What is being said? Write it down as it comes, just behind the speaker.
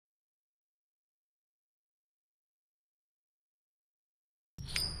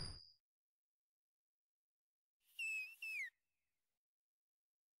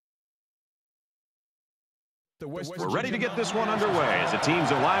We're ready to get this one underway as the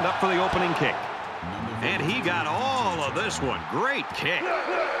teams are lined up for the opening kick. And he got all of this one. Great kick.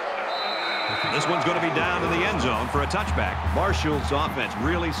 This one's going to be down to the end zone for a touchback. Marshall's offense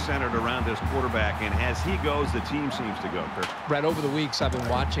really centered around this quarterback, and as he goes, the team seems to go. Brad, over the weeks, I've been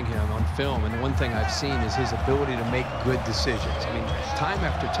watching him on film, and one thing I've seen is his ability to make good decisions. I mean, time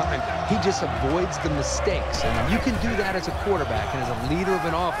after time, he just avoids the mistakes. And when you can do that as a quarterback and as a leader of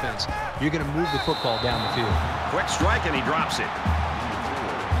an offense, you're going to move the football down the field. Quick strike, and he drops it.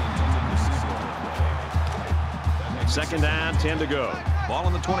 Second down, 10 to go. Ball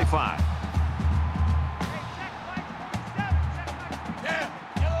on the 25.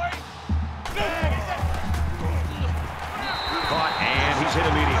 Hit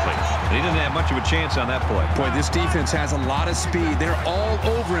immediately. He didn't have much of a chance on that play. Boy, this defense has a lot of speed. They're all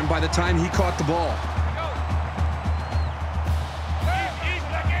over him by the time he caught the ball.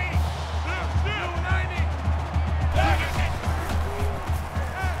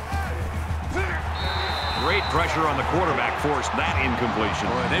 Great pressure on the quarterback forced that incompletion.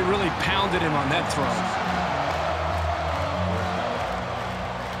 Boy, they really pounded him on that throw.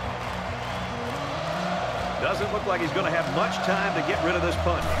 Doesn't look like he's going to have much time to get rid of this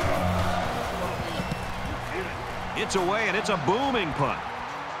punt. It's away, and it's a booming punt.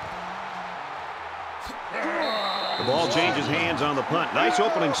 The ball changes hands on the punt. Nice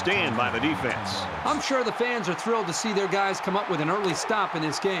opening stand by the defense. I'm sure the fans are thrilled to see their guys come up with an early stop in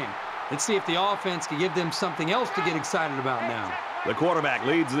this game. Let's see if the offense can give them something else to get excited about now. The quarterback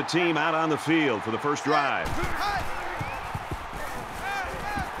leads the team out on the field for the first drive.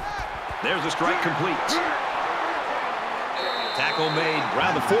 There's a strike complete. Tackle made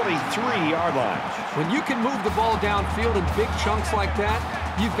around the 43-yard line. When you can move the ball downfield in big chunks like that,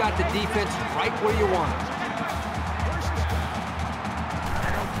 you've got the defense right where you want it.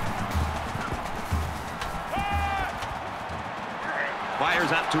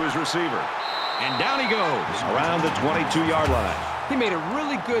 Fires out to his receiver. And down he goes around the 22-yard line. He made a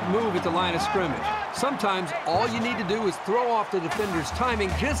really good move at the line of scrimmage. Sometimes all you need to do is throw off the defender's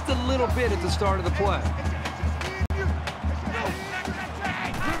timing just a little bit at the start of the play.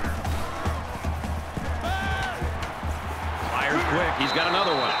 Quick, he's got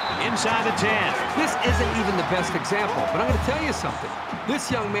another one. Inside the 10. This isn't even the best example, but I'm going to tell you something. This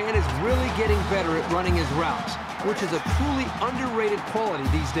young man is really getting better at running his routes, which is a truly underrated quality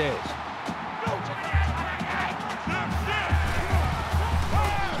these days.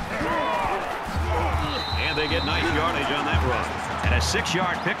 And they get nice yardage on that run. And a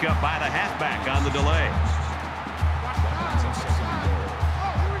 6-yard pickup by the halfback on the delay.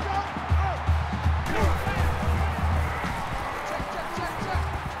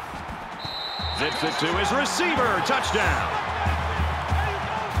 Zips it to his receiver. Touchdown.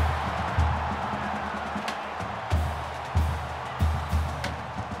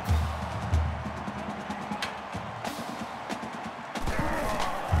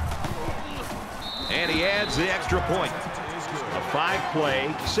 And he adds the extra point. A 5-play,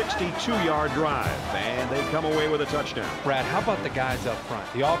 62-yard drive. And they come away with a touchdown. Brad, how about the guys up front?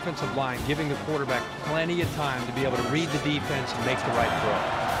 The offensive line giving the quarterback plenty of time to be able to read the defense and make the right throw.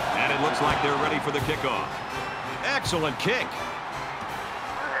 And it looks like they're ready for the kickoff. Excellent kick.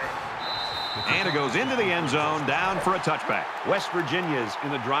 And it goes into the end zone, down for a touchback. West Virginia's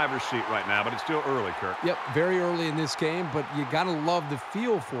in the driver's seat right now, but it's still early, Kirk. Yep, very early in this game, but you got to love the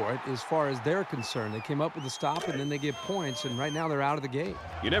feel for it as far as they're concerned. They came up with a stop, and then they get points, and right now they're out of the gate.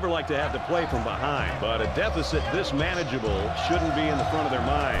 You never like to have to play from behind, but a deficit this manageable shouldn't be in the front of their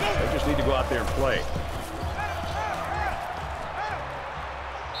minds. They just need to go out there and play.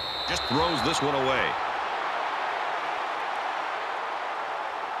 Just throws this one away.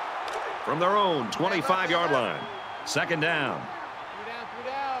 From their own 25-yard line. Second down.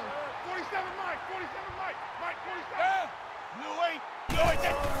 47, Mike. 47, Mike. Mike,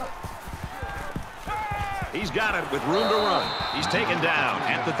 47. He's got it with room to run. He's taken down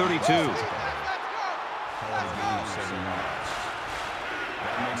at the 32. That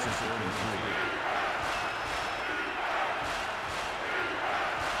makes it 33.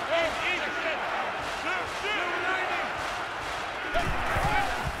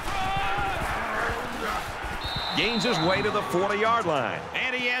 Gains his way to the 40-yard line.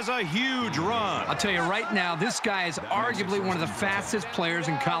 And he has a huge run. I'll tell you right now, this guy is arguably one of the fastest players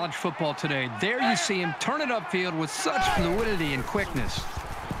in college football today. There you see him turn it upfield with such fluidity and quickness.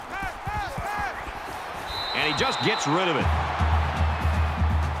 And he just gets rid of it.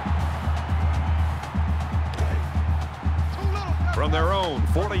 From their own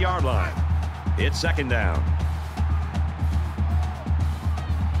 40-yard line. It's second down.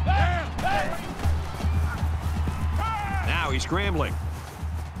 Now he's scrambling.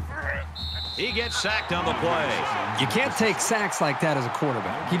 He gets sacked on the play. You can't take sacks like that as a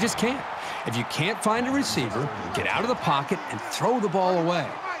quarterback. You just can't. If you can't find a receiver, get out of the pocket and throw the ball away.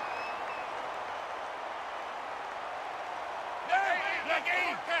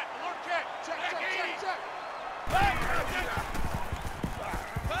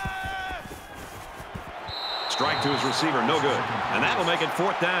 Strike to his receiver, no good. And that'll make it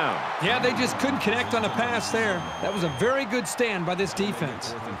 4th down. Yeah, they just couldn't connect on a pass there. That was a very good stand by this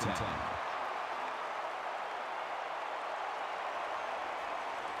defense.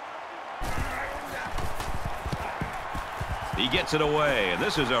 He gets it away, and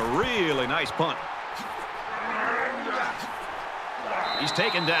this is a really nice punt. He's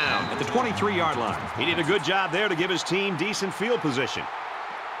taken down at the 23-yard line. He did a good job there to give his team decent field position.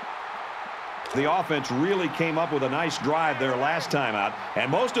 The offense really came up with a nice drive there last time out,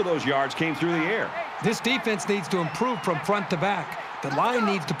 and most of those yards came through the air. This defense needs to improve from front to back. The line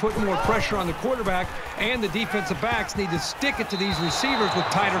needs to put more pressure on the quarterback, and the defensive backs need to stick it to these receivers with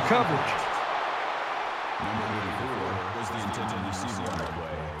tighter coverage.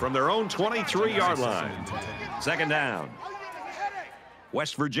 From their own 23-yard line. 2nd down.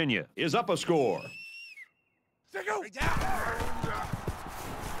 West Virginia is up a score.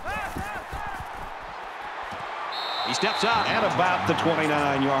 He steps out at about the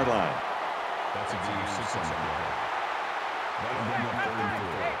 29-yard line. That's a deep 6 on the play. That'll bring up 3rd and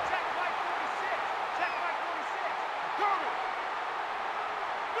 4.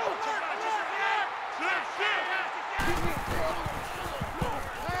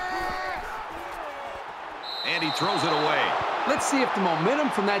 And he throws it away. Let's see if the momentum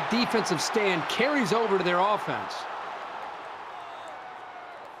from that defensive stand carries over to their offense.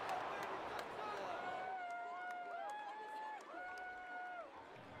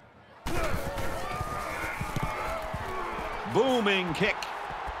 Booming kick.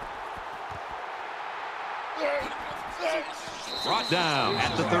 Brought down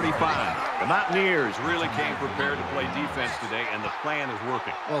at the 35. The Mountaineers really came prepared to play defense today, and the plan is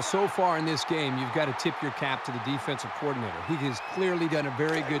working. Well, so far in this game, you've got to tip your cap to the defensive coordinator. He has clearly done a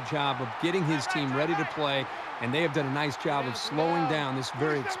very good job of getting his team ready to play, and they have done a nice job of slowing down this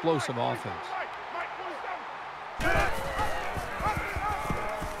very explosive offense.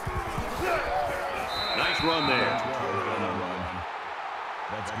 Nice run there.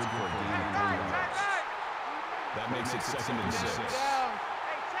 That's good for a gain of 3 yards. That makes it 2nd and 6.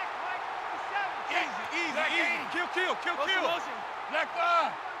 Kill. Left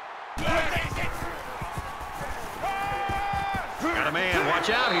eye. Got a man. Watch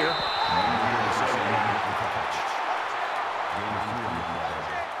out here. Gain of 3 on the play.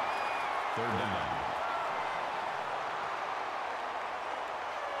 3rd down.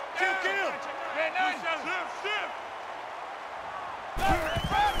 Kill.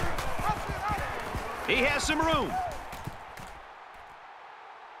 He has some room.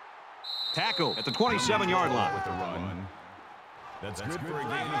 Tackle at the 27-yard line. With the run. That's good for a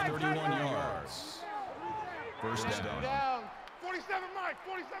gain of 31 yards. 1st down. 47 Mike.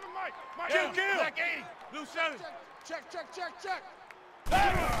 Kill. Black 80. Blue 7. Check.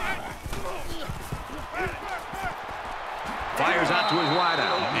 Fires out to his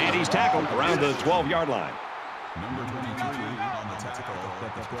wideout, and he's tackled around the 12-yard line. Number 23 on the tackle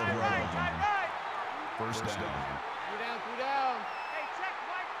at the 12-yard line. 1st down. 3 down.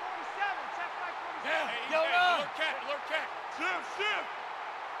 Alert cat. Shift.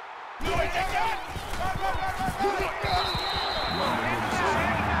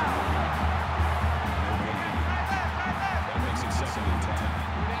 That makes it 2nd and 10.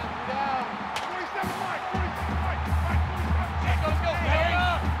 47 Mike. Go.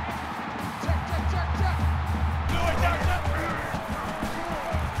 Check. Do it, Jackson.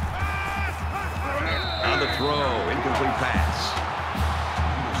 On the throw, incomplete pass.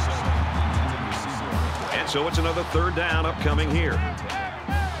 And so it's another 3rd down upcoming here.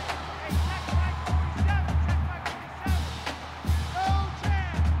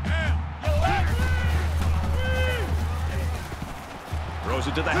 Throws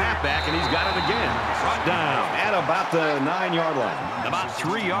it to the halfback, and he's got it again. Brought down at about the 9-yard line. About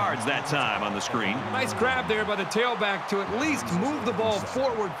 3 yards that time on the screen. Nice grab there by the tailback to at least move the ball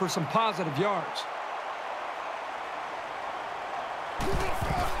forward for some positive yards.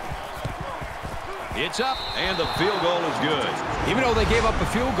 It's up, and the field goal is good. Even though they gave up a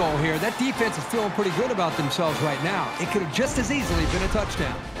field goal here, that defense is feeling pretty good about themselves right now. It could have just as easily been a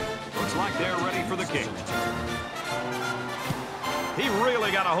touchdown. Looks like they're ready for the kick. He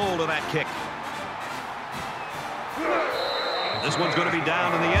really got a hold of that kick. This one's going to be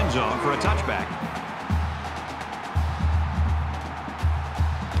down in the end zone for a touchback.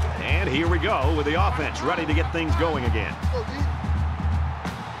 And here we go with the offense ready to get things going again.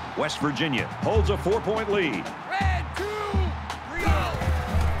 West Virginia holds a 4-point lead. Red 2, go!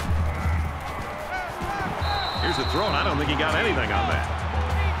 Here's the throw, and I don't think he got anything on that.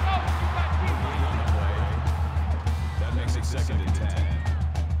 That makes it 2nd and 10.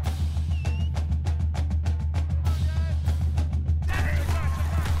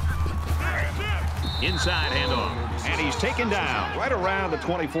 Inside handoff, and he's taken down right around the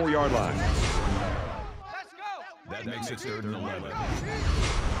 24-yard line. That makes it 3rd and 11.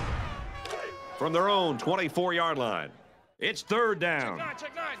 From their own 24-yard line, it's 3rd down.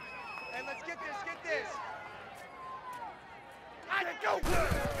 Check 9. Hey, let's get this. Go.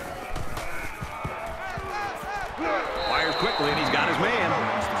 Fires quickly, and he's got his man.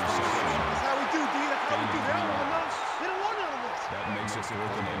 That's how we do, D. That's how we do. They don't want none of this. That makes it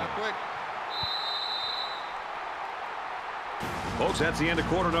 4th and 8. Quick. Folks, that's the end of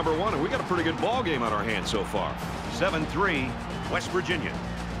quarter number 1, and we got a pretty good ball game on our hands so far. 7-3, West Virginia.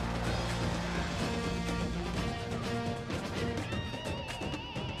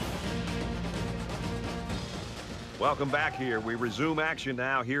 Welcome back here. We resume action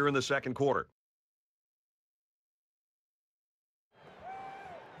now here in the second quarter.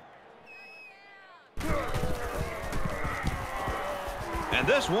 And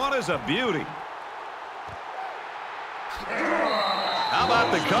this one is a beauty. How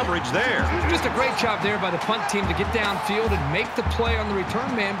about the coverage there? Just a great job there by the punt team to get downfield and make the play on the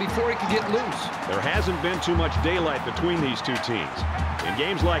return man before he could get loose. There hasn't been too much daylight between these two teams. In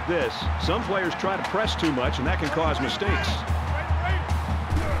games like this, some players try to press too much, and that can cause mistakes.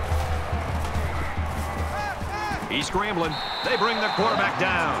 He's scrambling. They bring the quarterback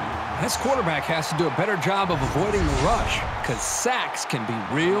down. This quarterback has to do a better job of avoiding the rush because sacks can be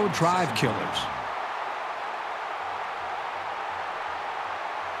real drive killers.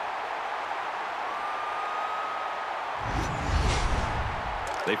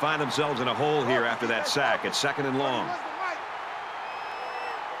 They find themselves in a hole here after that sack. It's 2nd and long.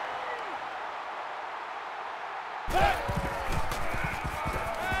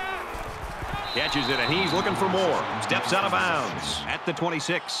 Catches it, and he's looking for more. Steps out of bounds at the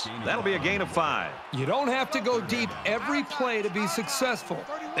 26. That'll be a gain of 5. You don't have to go deep every play to be successful.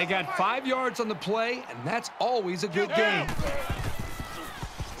 They got 5 yards on the play, and that's always a good gain.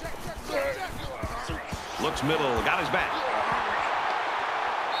 Looks middle, got his back.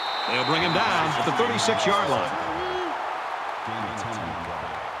 They'll bring him down at the 36-yard line.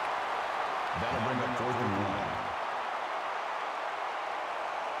 That'll bring up 4th and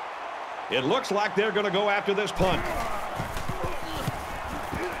 1. It looks like they're going to go after this punt.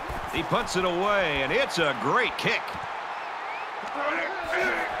 He punts it away, and it's a great kick.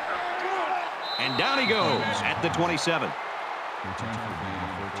 And down he goes at the 27.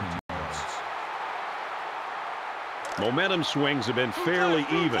 Momentum swings have been fairly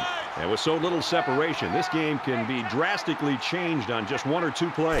even. And with so little separation, this game can be drastically changed on just 1 or 2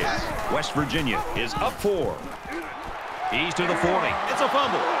 plays. West Virginia is up 4. He's to the 40. It's a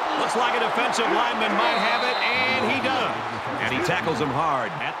fumble. Looks like a defensive lineman might have it, and he does. And he tackles him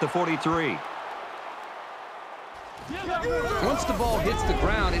hard at the 43. Once the ball hits the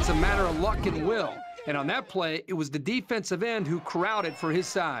ground, it's a matter of luck and will. And on that play, it was the defensive end who corralled it for his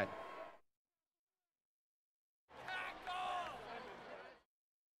side.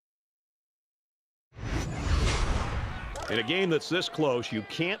 In a game that's this close, you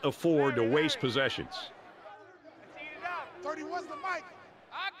can't afford to waste possessions. 31's the mic.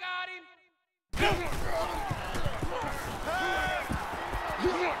 I got him.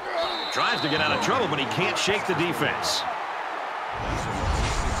 Tries to get out of trouble, but he can't shake the defense.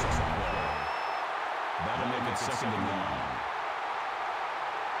 That'll make it 2nd and 9.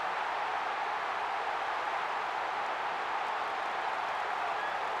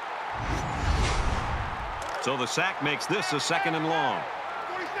 So the sack makes this a 2nd and long.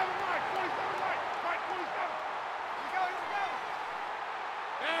 47 Mike. 47 Mike. Mike, 47.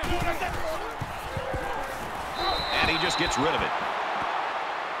 And he just gets rid of it.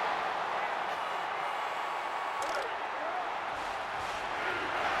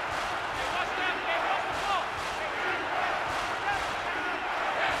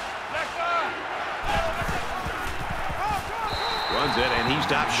 Runs it, and he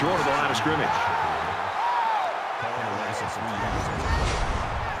stopped short of the line of scrimmage.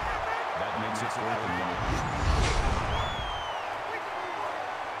 That makes it 4th and 1.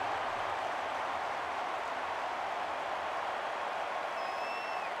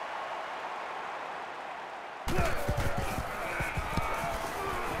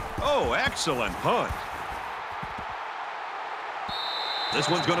 Oh, excellent punt. This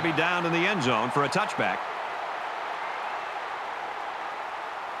one's going to be down in the end zone for a touchback.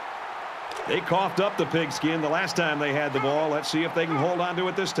 They coughed up the pigskin the last time they had the ball. Let's see if they can hold on to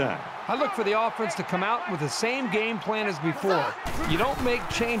it this time. I look for the offense to come out with the same game plan as before. You don't make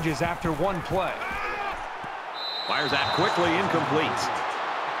changes after one play. Fires that quickly, incomplete.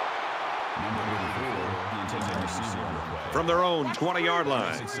 From their own 20-yard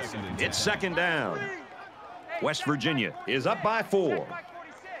line, it's second down. West Virginia is up by 4.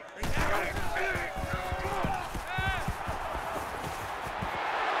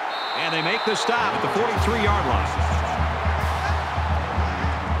 And they make the stop at the 43-yard line.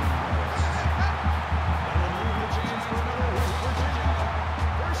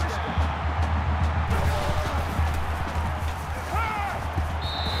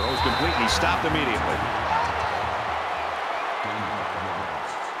 Throws completely stopped immediately.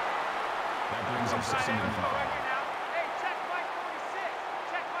 That brings up second and 5.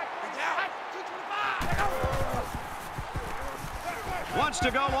 Wants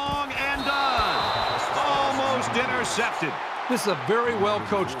to go long and done. Almost intercepted. This is a very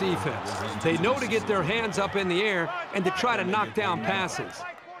well-coached defense. They know to get their hands up in the air and to try to knock down passes.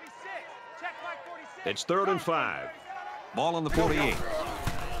 It's 3rd and 5. Ball on the 48.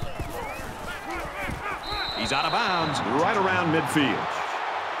 He's out of bounds right around midfield.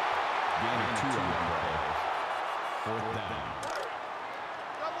 Gain of 2 on the play. 4th down.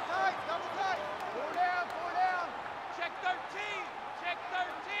 Double tight, double tight. 4 down, 4 down. Check 13, check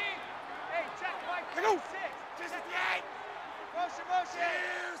 13. Hey, check Mike 46. 68. Motion,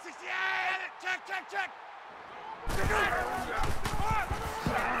 motion. 68. Check, check, check.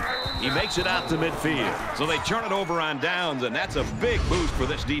 He makes it out to midfield. So they turn it over on downs, and that's a big boost for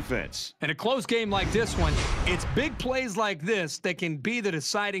this defense. In a close game like this one, it's big plays like this that can be the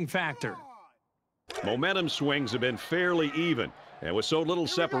deciding factor. Momentum swings have been fairly even. And with so little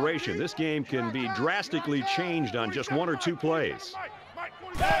separation, this game can be drastically changed on just 1 or 2 plays.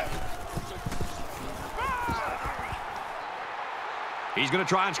 He's going to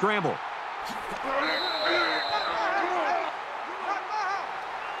try and scramble.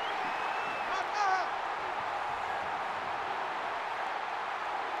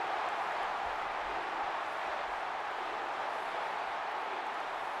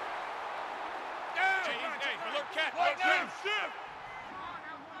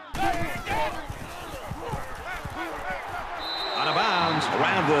 Out of bounds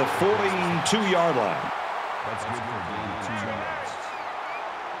around the 42-yard line. That's good for a gain of 2 yards.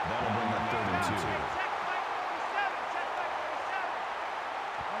 That'll bring up 3rd and 2.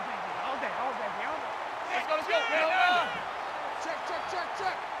 Let's go. Check, check, check,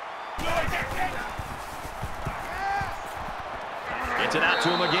 check. Gets it out to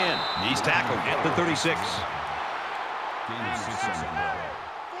him again. He's tackled at the 36. Gain of 6 on the play.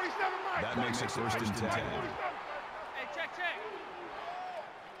 47, Mike. That makes it 1st and 10. Hey, check, check.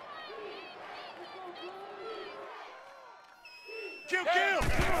 Kill.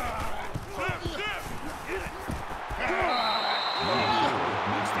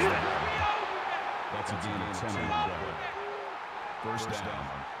 Makes the stop. That's a gain of 10 on the play. 1st down.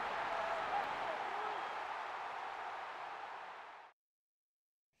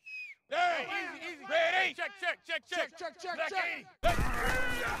 Hey, easy. Ready? Check.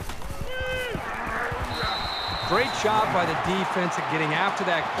 Great job by the defense at getting after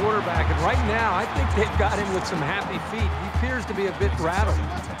that quarterback. And right now, I think they've got him with some happy feet. He appears to be a bit rattled.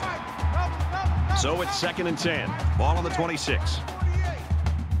 So it's 2nd and 10. Ball on the 26.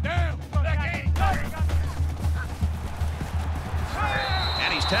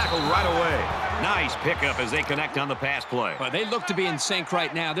 And he's tackled right away. Nice pickup as they connect on the pass play. Well, they look to be in sync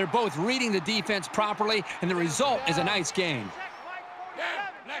right now. They're both reading the defense properly, and the result is a nice game.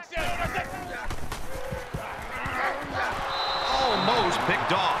 Almost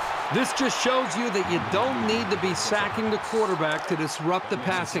picked off. This just shows you that you don't need to be sacking the quarterback to disrupt the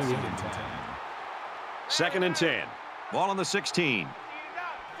passing game. 2nd and 10. Ball on the 16.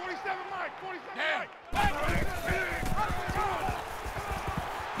 47, Mike.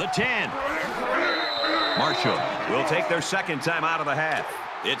 The 10. Marshall will take their 2nd time out of the half.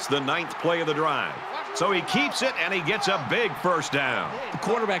 It's the 9th play of the drive. So he keeps it, and he gets a big 1st down. The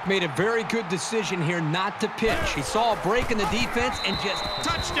quarterback made a very good decision here not to pitch. He saw a break in the defense and just...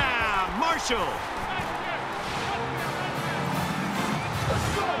 Touchdown, Marshall.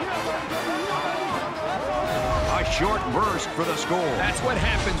 A short burst for the score. That's what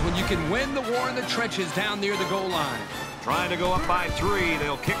happens when you can win the war in the trenches down near the goal line. Trying to go up by 3.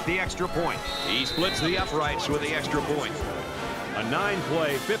 They'll kick the extra point. He splits the uprights with the extra point. A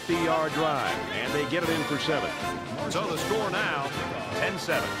 9-play, 50-yard drive, and they get it in for 7. So the score now,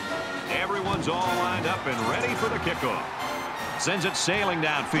 7. Everyone's all lined up and ready for the kickoff. Sends it sailing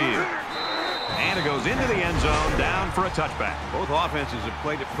downfield. And it goes into the end zone, down for a touchback. Both offenses have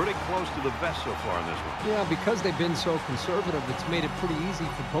played it pretty close to the vest so far in this one. Yeah, because they've been so conservative, it's made it pretty easy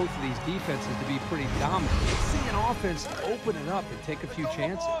for both of these defenses to be pretty dominant. Let's see an offense open it up and take a few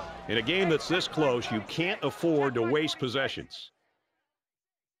chances. In a game that's this close, you can't afford to waste possessions.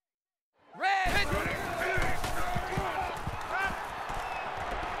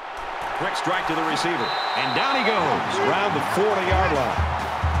 Quick strike to the receiver. And down he goes around the 40-yard line.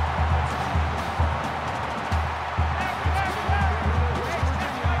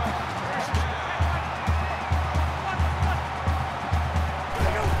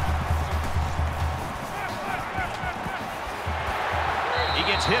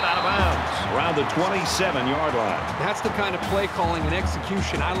 Hit out of bounds around the 27-yard line. That's the kind of play calling and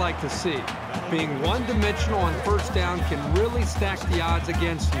execution I like to see. Being one-dimensional on first down can really stack the odds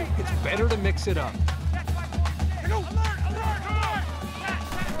against you. It's better to mix it up.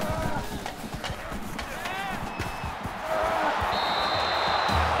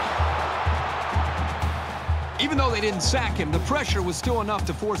 Even though they didn't sack him, the pressure was still enough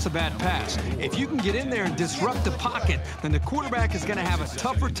to force a bad pass. If you can get in there and disrupt the pocket, then the quarterback is going to have a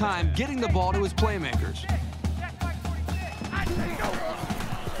tougher time getting the ball to his playmakers.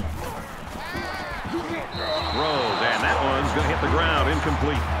 Throws, and that one's going to hit the ground,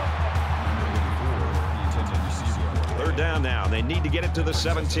 incomplete. Third down now. They need to get it to the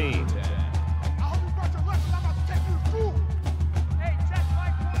 17.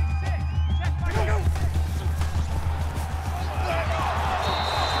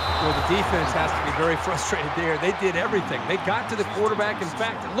 Well, the defense has to be very frustrated there. They did everything. They got to the quarterback. In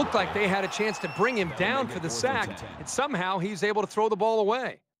fact, it looked like they had a chance to bring him down for the sack, and somehow he's able to throw the ball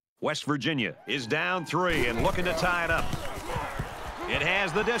away. West Virginia is down 3 and looking to tie it up. It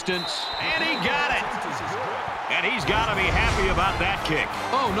has the distance, and he got it. And he's got to be happy about that kick.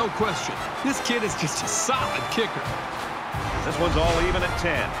 Oh, no question. This kid is just a solid kicker. This one's all even at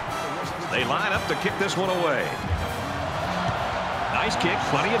 10. They line up to kick this one away. Nice kick,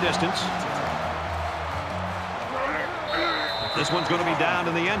 plenty of distance. This one's going to be down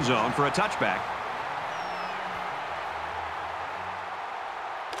in the end zone for a touchback.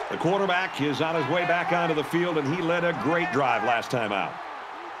 The quarterback is on his way back onto the field, and he led a great drive last time out.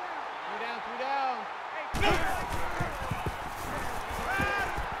 3 down.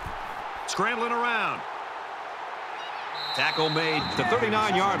 Scrambling around. Tackle made to the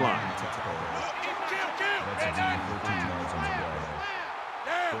 39-yard line.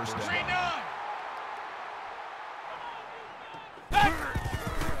 First down.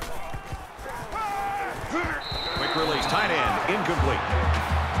 Quick release, tight end, incomplete.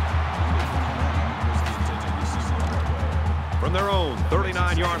 From their own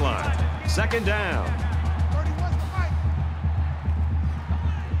 39-yard line, second down.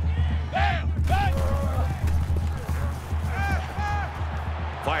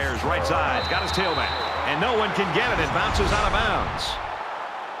 Fires right side, got his tailback, and no one can get it. It bounces out of bounds.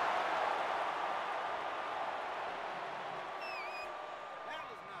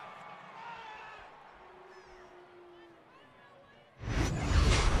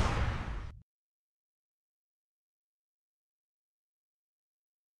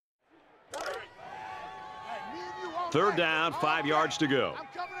 Third down, 5 yards to go.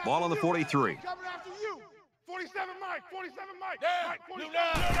 Ball on the 43. 47 Mike, 47 Mike. Mike, 47.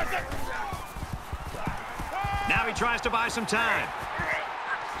 Now he tries to buy some time.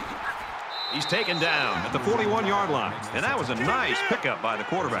 He's taken down at the 41-yard line. And that was a nice pickup by the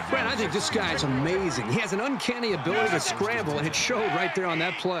quarterback. Brad, I think this guy is amazing. He has an uncanny ability to scramble, and it showed right there on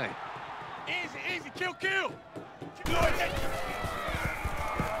that play. Easy, kill.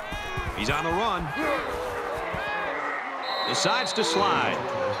 He's on the run. Decides to slide.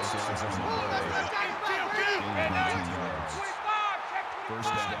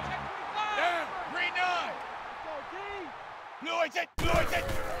 First down. Green 9.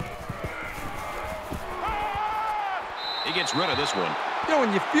 He gets rid of this one. You know,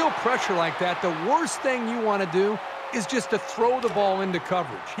 when you feel pressure like that, the worst thing you want to do is just to throw the ball into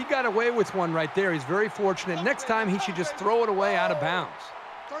coverage. He got away with one right there. He's very fortunate. Next time, he should just throw it away out of bounds.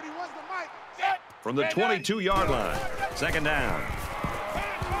 31's the Mike. From the 22-yard line, second down.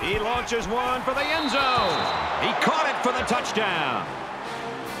 He launches one for the end zone. He caught it for the touchdown.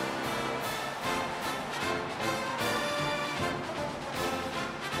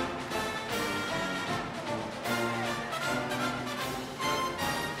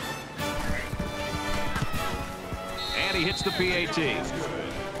 And he hits the PAT.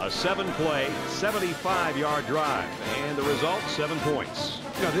 A 7-play, 75-yard drive. And the result, 7 points.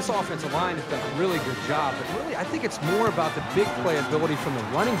 You know, this offensive line has done a really good job, but really I think it's more about the big play ability from the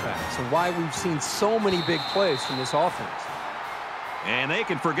running backs and why we've seen so many big plays from this offense. And they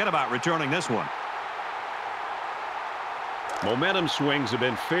can forget about returning this one. Momentum swings have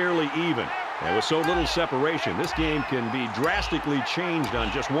been fairly even. And with so little separation, this game can be drastically changed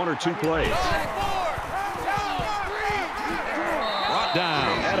on just 1 or 2 plays. Brought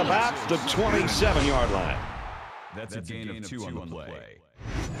down At about the 27-yard line. That's a gain of 2 on the play.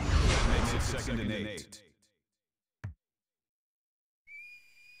 Makes it 2nd and 8.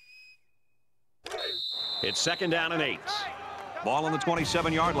 It's 2nd down and 8. ball on the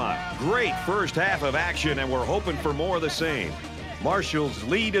 27-yard line. Great first half of action, and we're hoping for more of the same. Marshall's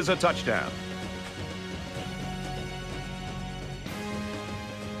lead is a touchdown.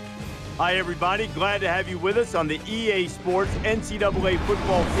 Hi, everybody. Glad to have you with us on the EA Sports NCAA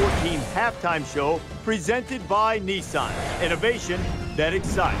Football 14 halftime show presented by Nissan. Innovation that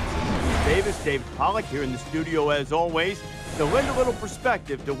excites. David Pollack here in the studio as always to lend a little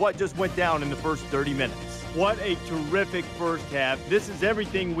perspective to what just went down in the first 30 minutes. What a terrific first half. This is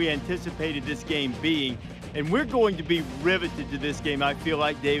everything we anticipated this game being. And we're going to be riveted to this game, I feel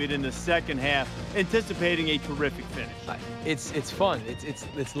like, David, in the second half, anticipating a terrific finish. It's fun.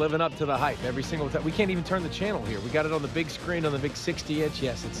 It's living up to the hype every single time. We can't even turn the channel here. We got it on the big screen, on the big 60-inch.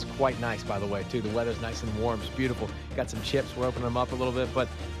 Yes, it's quite nice, by the way, too. The weather's nice and warm. It's beautiful. Got some chips. We're opening them up a little bit. But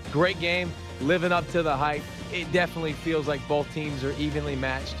great game, living up to the hype. It definitely feels like both teams are evenly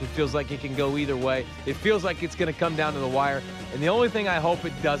matched. It feels like it can go either way. It feels like it's going to come down to the wire. And the only thing I hope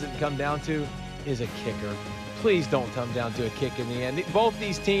it doesn't come down to is a kicker. Please don't come down to a kick in the end. Both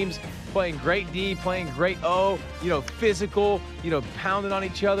these teams playing great D, playing great O, physical, pounding on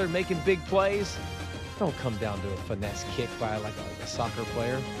each other, making big plays. Don't come down to a finesse kick by like a soccer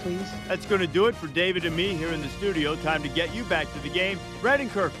player, please. That's going to do it for David and me here in the studio. Time to get you back to the game. Brad and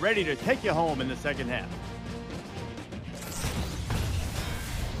Kirk ready to take you home in the second half.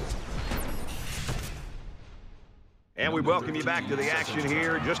 And we welcome you back to the action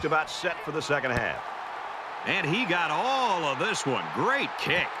here, just about set for the second half. And he got all of this one. Great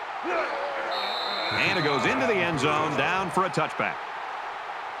kick. And it goes into the end zone, down for a touchback.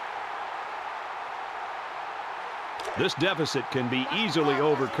 This deficit can be easily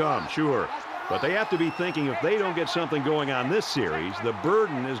overcome, sure. But they have to be thinking if they don't get something going on this series, the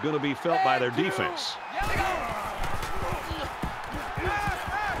burden is going to be felt by their defense.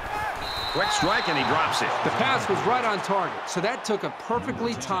 Quick strike, and he drops it. The pass was right on target, so that took a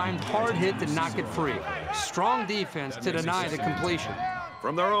perfectly timed hard hit to knock it free. Strong defense to deny the completion.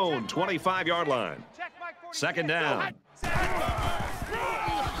 From their own 25-yard line. Second down.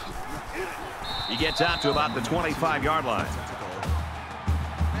 He gets out to about the 25-yard line.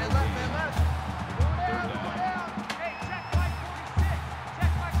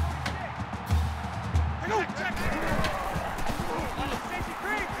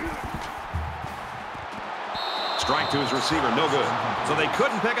 Strike to his receiver, no good. So they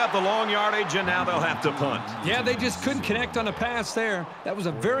couldn't pick up the long yardage, and now they'll have to punt. Yeah, they just couldn't connect on a pass there. That was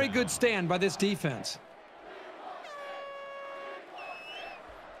a very good stand by this defense.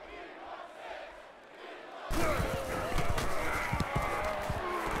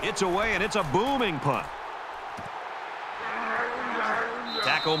 It's away, and it's a booming punt.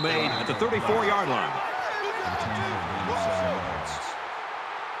 Tackle made at the 34-yard line.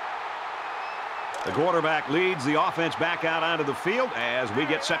 The quarterback leads the offense back out onto the field as we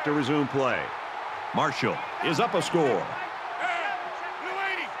get set to resume play. Marshall is up a score.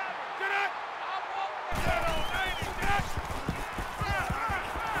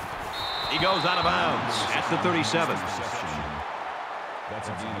 He goes out of bounds at the 37. That's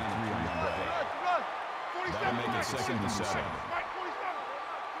a gain of 3 on the play. That'll make it 2nd and 7.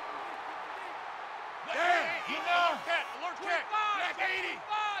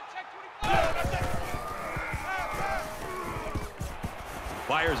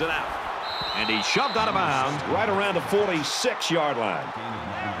 Fires it out. And he's shoved out of bounds Right around the 46-yard line.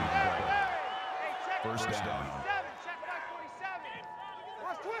 First down.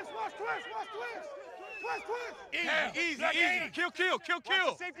 Easy. Kill.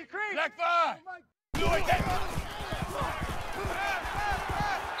 Safety creep. Black 5.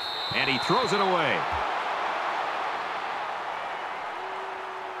 and he throws it away.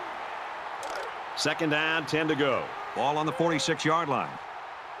 Second down, 10 to go. Ball on the 46-yard line.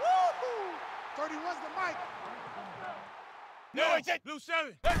 31's the mic. No, it's it. Blue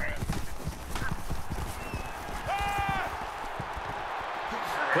 7.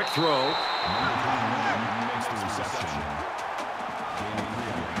 Quick throw. Makes the reception. Gain of 3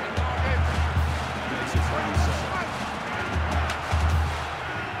 on the play.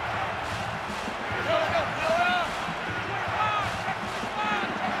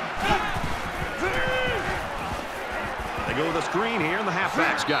 They go with a screen here, and the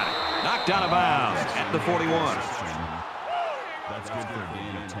halfback's got it. Knocked out of bounds at the 41. That's good for a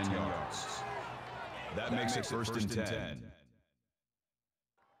gain of 10 yards. That makes it first and 10.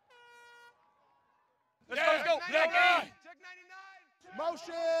 Let's go. Black guy.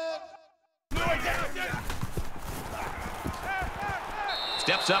 Motion.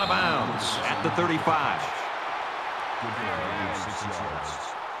 Steps out of bounds at the 35. Good for a gain of 6 yards.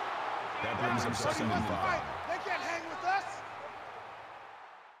 That brings up second and 5. They can't hang with us.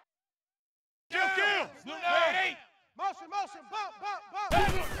 Kill. Blue 9. Motion, bump.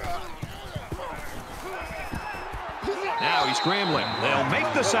 Now he's scrambling. They'll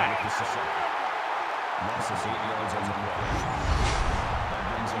make the sack. Loss of 8 yards on the play. That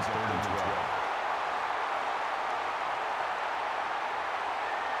brings us third and 12.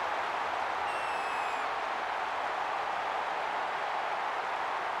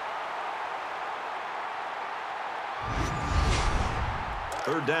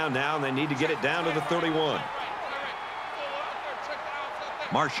 Third down now, and they need to get it down to the 31.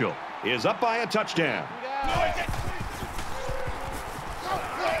 Marshall is up by a touchdown.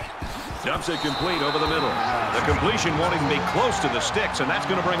 Dumps it complete over the middle. The completion won't even be close to the sticks, and that's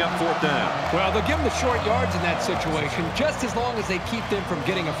going to bring up fourth down. Well, they'll give them the short yards in that situation, just as long as they keep them from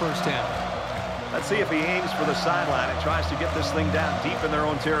getting a first down. Let's see if he aims for the sideline and tries to get this thing down deep in their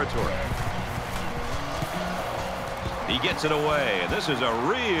own territory. He gets it away, and this is a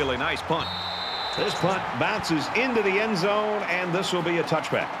really nice punt. This punt bounces into the end zone, and this will be a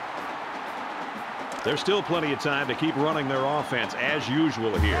touchback. There's still plenty of time to keep running their offense as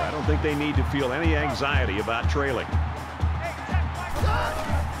usual here. I don't think they need to feel any anxiety about trailing.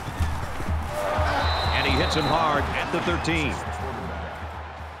 And he hits him hard at the 13.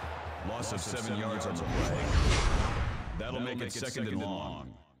 Loss of 7 yards on the play. That'll make it second and long.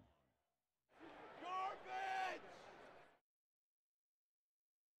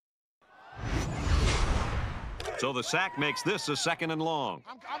 So the sack makes this a second and long.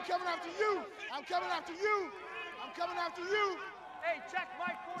 I'm coming after you. I'm coming after you. Hey, check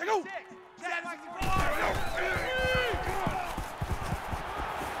Mike 46. Check Mike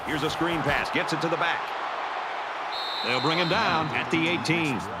 46. Here's a screen pass. Gets it to the back. They'll bring him down at the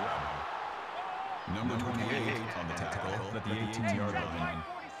 18. Number 28 on the tackle at the 18-yard line.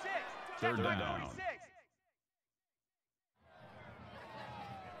 Third down.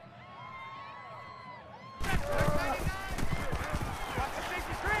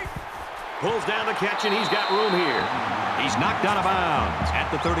 Pulls down the catch, and he's got room here. He's knocked out of bounds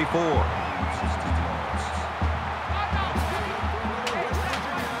at the 34.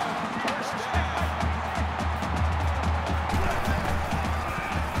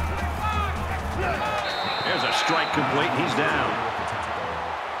 There's a strike complete, and he's down.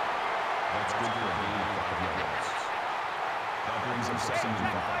 That's good for a gain of 5 yards. That brings him second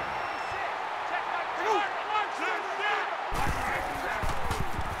and 5.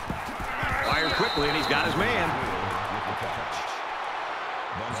 Fires quickly, and he's got his man.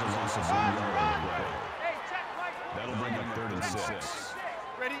 That's a loss of 1 yard on the play. That'll bring up third and 6.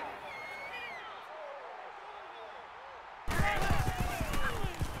 Ready?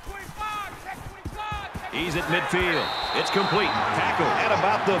 He's at midfield. It's complete. Tackle at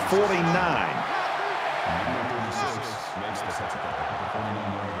about the 49. Number 36 makes the touchdown at the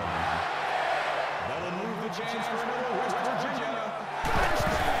 49-yard line. That'll move the chains for another West Virginia.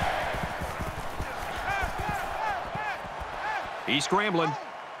 He's scrambling.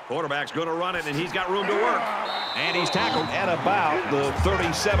 Quarterback's going to run it, and he's got room to work. And he's tackled at about the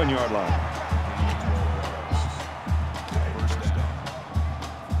 37-yard line.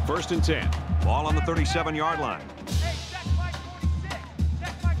 First and 10. Ball on the 37-yard line. Hey, check Mike 46.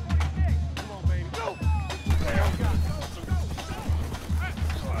 Check Mike 46. Come on, baby. Go.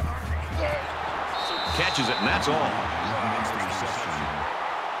 Catches it, and that's all.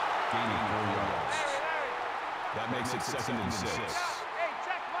 Gaining 4 yards. That makes it second and 6. Hey,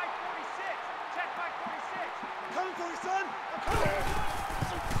 check Mike 46. Check Mike 46. I'm coming for you, son. I'm coming.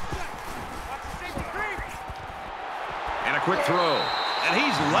 Watch the safety creep. And a quick throw. And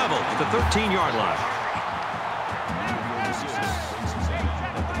he's level at the 13-yard line.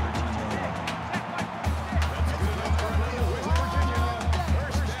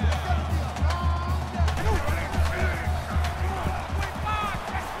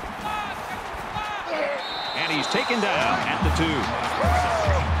 And he's taken down at the 2.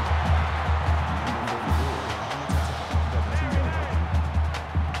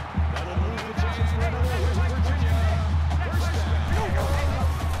 That'll move the chains for another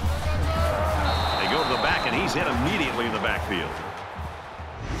he's hit immediately in the backfield.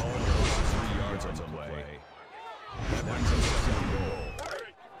 3 yards on the play. That brings us second and goal.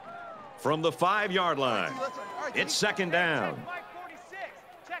 From the 5-yard line, it's second down.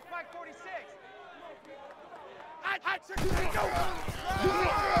 Check Mike 46. Check Mike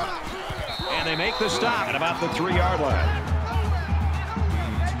 46. And they make the stop at about the 3-yard line.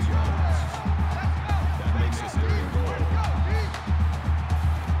 That makes it third and goal.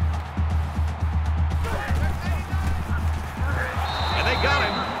 And they got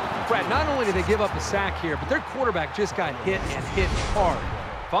him. Brad, not only did they give up a sack here, but their quarterback just got hit and hit hard.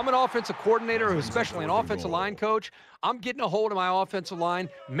 If I'm an offensive coordinator, or especially an offensive line coach, I'm getting a hold of my offensive line,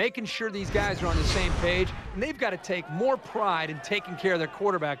 making sure these guys are on the same page, and they've got to take more pride in taking care of their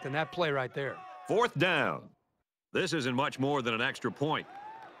quarterback than that play right there. 4th down. This isn't much more than an extra point.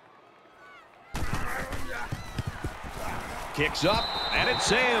 Kicks up, and it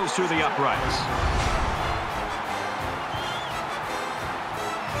sails through the uprights.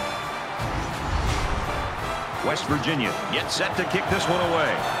 West Virginia gets set to kick this one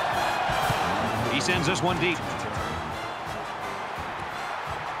away. He sends this one deep.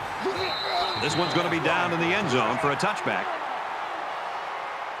 This one's going to be down in the end zone for a touchback.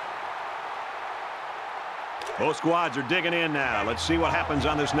 Both squads are digging in now. Let's see what happens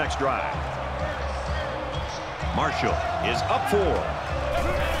on this next drive. Marshall is up 4.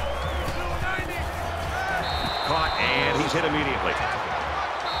 Caught, and he's hit immediately.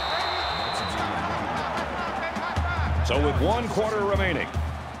 So with 1 quarter remaining,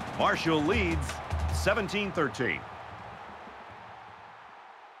 Marshall leads 17-13.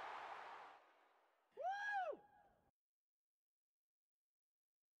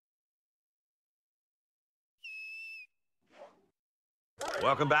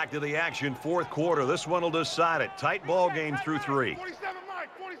 Welcome back to the action. 4th quarter. This one will decide it. Tight ball game through 3. 47 Mike,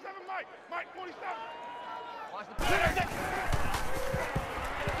 47 Mike, Mike 47.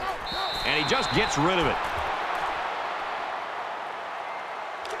 And he just gets rid of it.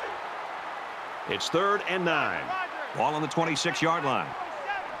 It's 3rd and 9. Ball on the 26-yard line.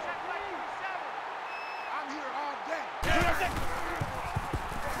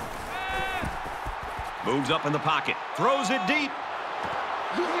 Moves up in the pocket. Throws it deep.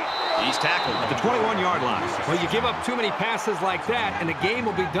 He's tackled at the 21-yard line. Well, you give up too many passes like that, and the game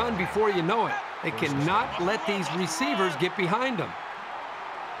will be done before you know it. They cannot let these receivers get behind them.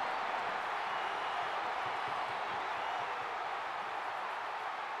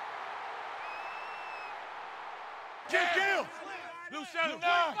 Check Gill. Blue 7.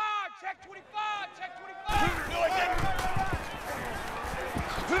 25. Check 25. Check 25.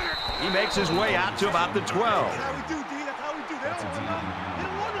 He makes his way out to about the 12. That's how we do, D. That's how we do. They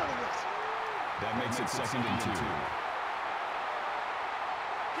don't want none of this. That makes it second and 2. Gill.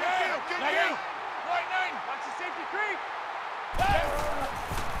 Right 9. Watch the safety creep.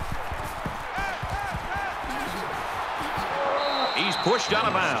 He's pushed out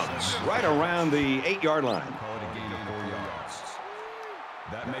of bounds right around the 8-yard line. Call it a gain of 4 yards.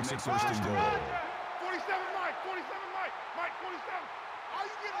 That makes it first and goal. 47 Mike, 47 Mike, Mike 47. All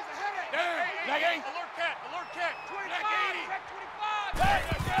you get is a headache. Black 8. Alert cat, alert cat. 25, check 25.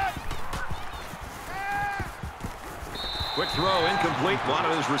 Quick throw, incomplete,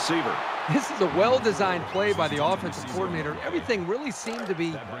 wanted his receiver. This is a well-designed play by the offensive coordinator. Everything really seemed to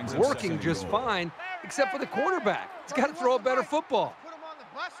be working just fine, except for the quarterback. He's got to throw a better football. Put them on the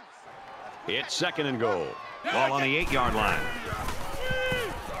buses. It's 2nd and goal. Ball on the 8-yard line.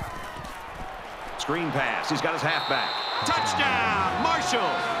 Screen pass. He's got his halfback. Touchdown,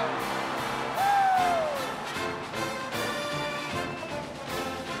 Marshall.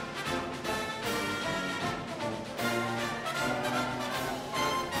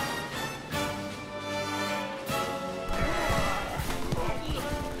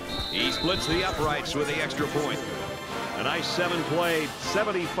 He splits the uprights with the extra point. A nice 7-play,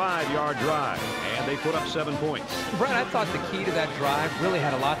 75-yard drive, and they put up 7 points. Brad, I thought the key to that drive really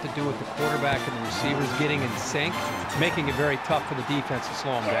had a lot to do with the quarterback and the receivers getting in sync, making it very tough for the defense to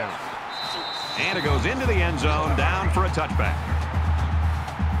slow them down. And it goes into the end zone, down for a touchback.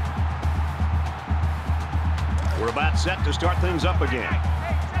 We're about set to start things up again.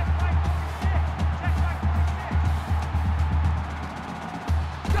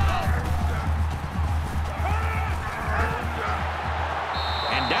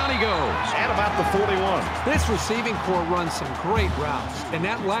 Goes at about the 41. This receiving core runs some great routes, and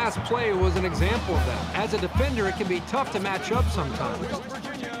that last play was an example of that. As a defender, it can be tough to match up sometimes.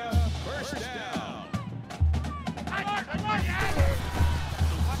 Virginia, first down.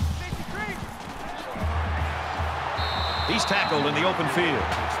 He's tackled in the open field.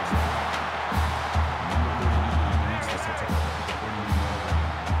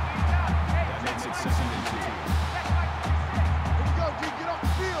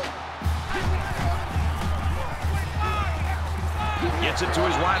 Gets it to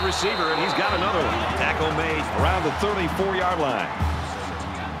his wide receiver, and he's got another one. Tackle made around the 34-yard line.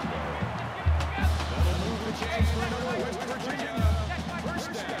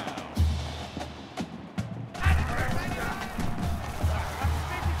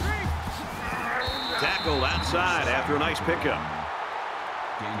 Tackled outside after a nice pickup. Gain of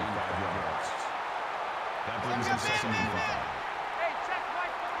 5 yards. That brings him 2nd and 5. Hey, check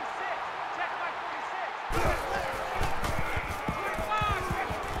Mike 46. Check Mike 46.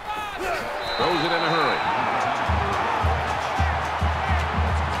 Throws it in a hurry.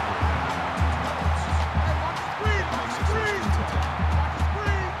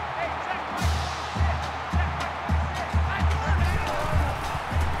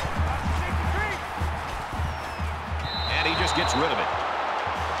 And he just gets rid of it.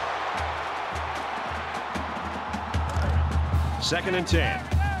 2nd and 10.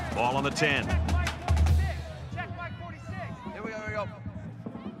 Ball on the 10. Check Mike 46. Here we go, here we go.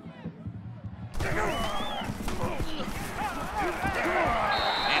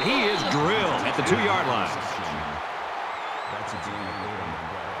 And he is drilled at the 2-yard line. That's a gain of 8 on that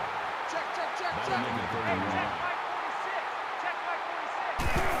guy. Check. That'll make it 3rd and 1. Check Mike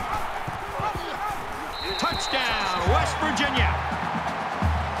 46. Touchdown, West Virginia.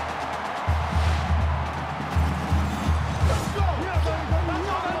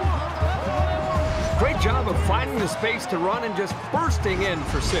 Great job of finding the space to run and just bursting in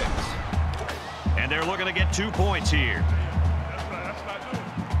for 6. And they're looking to get 2 points here.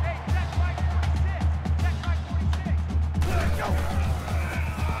 Hey, check Mike 46. Check Mike 46.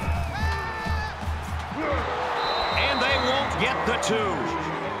 And they won't get the 2.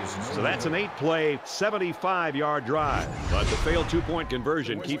 So that's an 8-play, 75-yard drive. But the failed 2-point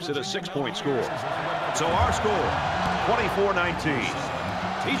conversion keeps it a 6-point score. So our score, 24-19.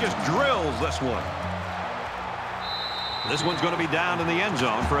 He just drills this one. This one's going to be down in the end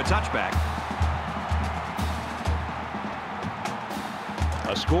zone for a touchback.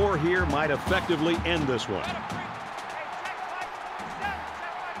 A score here might effectively end this one.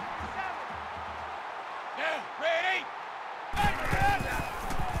 Hey, check Mike 47. Check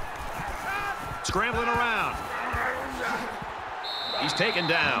Mike 47. Scrambling around. He's taken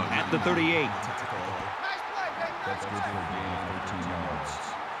down at the 38. Nice play, baby. That's good for a gain of 13 yards.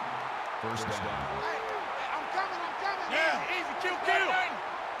 1st down. Hey, I'm coming. Yeah, easy, kill.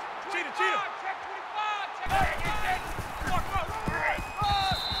 Cheetah. Check 25.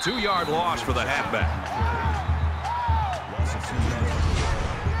 2-yard loss for the halfback. Loss of 2 yards.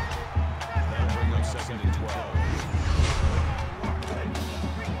 That'll bring up 2nd and 12.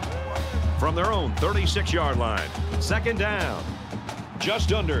 From their own 36-yard line. 2nd down.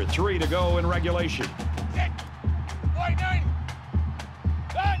 Just under 3 to go in regulation. White 90.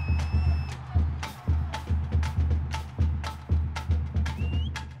 Done.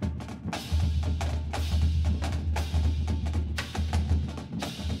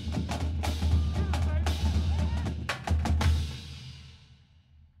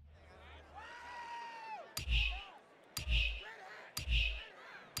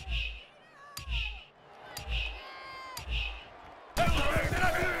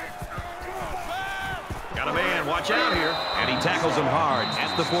 Got a man, watch out here. And he tackles him hard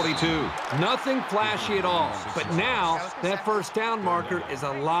at the 42. Nothing flashy at all. But now that 1st down marker is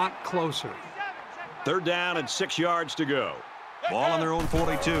a lot closer. 3rd down and 6 yards to go. Ball on their own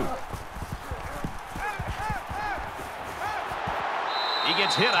 42. He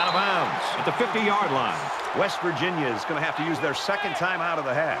gets hit out of bounds at the 50-yard line. West Virginia is going to have to use their 2nd time out of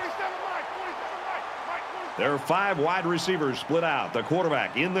the half. 47 Mike. 47 Mike. There are 5 wide receivers split out. The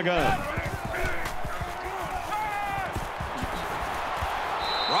quarterback in the gun.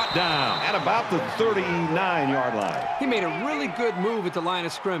 Brought down at about the 39-yard line. He made a really good move at the line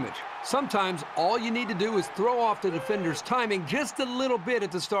of scrimmage. Sometimes all you need to do is throw off the defender's timing just a little bit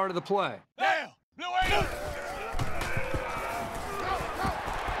at the start of the play. Down. Blue 8.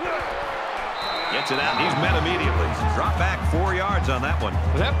 Gets it out, and he's met immediately. Drop back 4 yards on that one.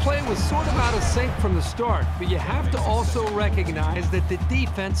 Well, that play was sort of out of sync from the start, but you have to also recognize that the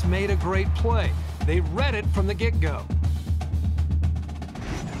defense made a great play. They read it from the get-go.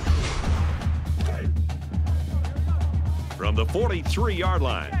 From the 43-yard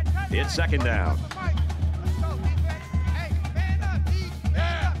line, it's 2nd down.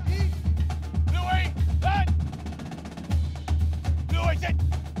 Yeah. Blue 8. Done. Blue 8. Sit.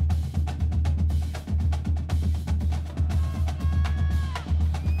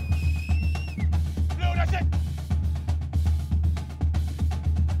 Blue, that's it.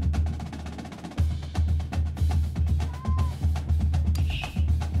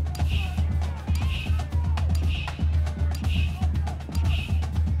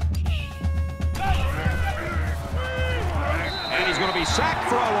 going to be sacked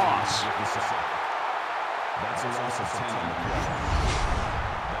for a loss. That's a loss of 10 on the play.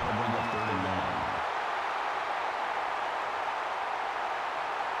 That'll bring up 3rd and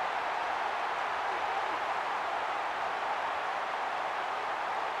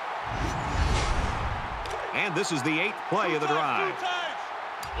 9. And this is the 8th play of the drive.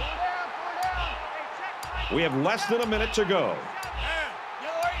 We have less than a minute to go.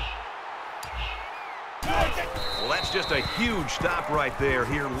 Well, that's just a huge stop right there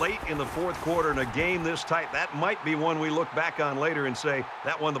here late in the 4th quarter in a game this tight. That might be one we look back on later and say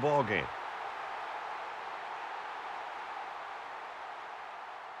that won the ball game.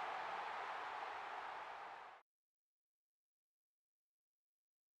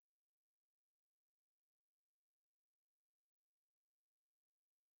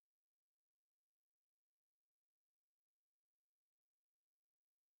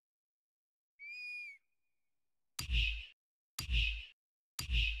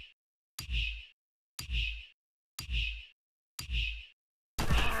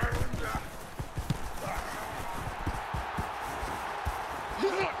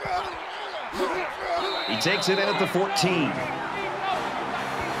 He takes it in at the 14.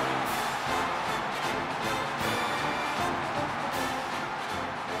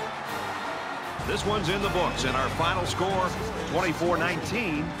 This one's in the books, and our final score,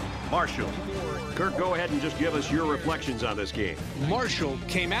 24-19, Marshall. Kirk, go ahead and just give us your reflections on this game. Marshall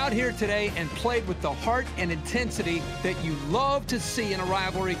came out here today and played with the heart and intensity that you love to see in a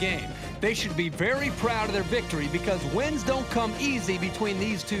rivalry game. They should be very proud of their victory because wins don't come easy between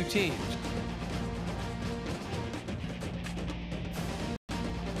these two teams.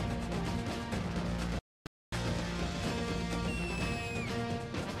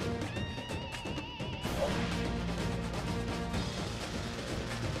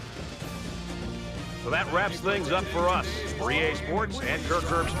 So that wraps things up for us. For EA Sports and Kirk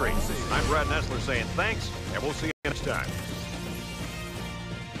Herbstreit, I'm Brad Nessler saying thanks, and we'll see you next time.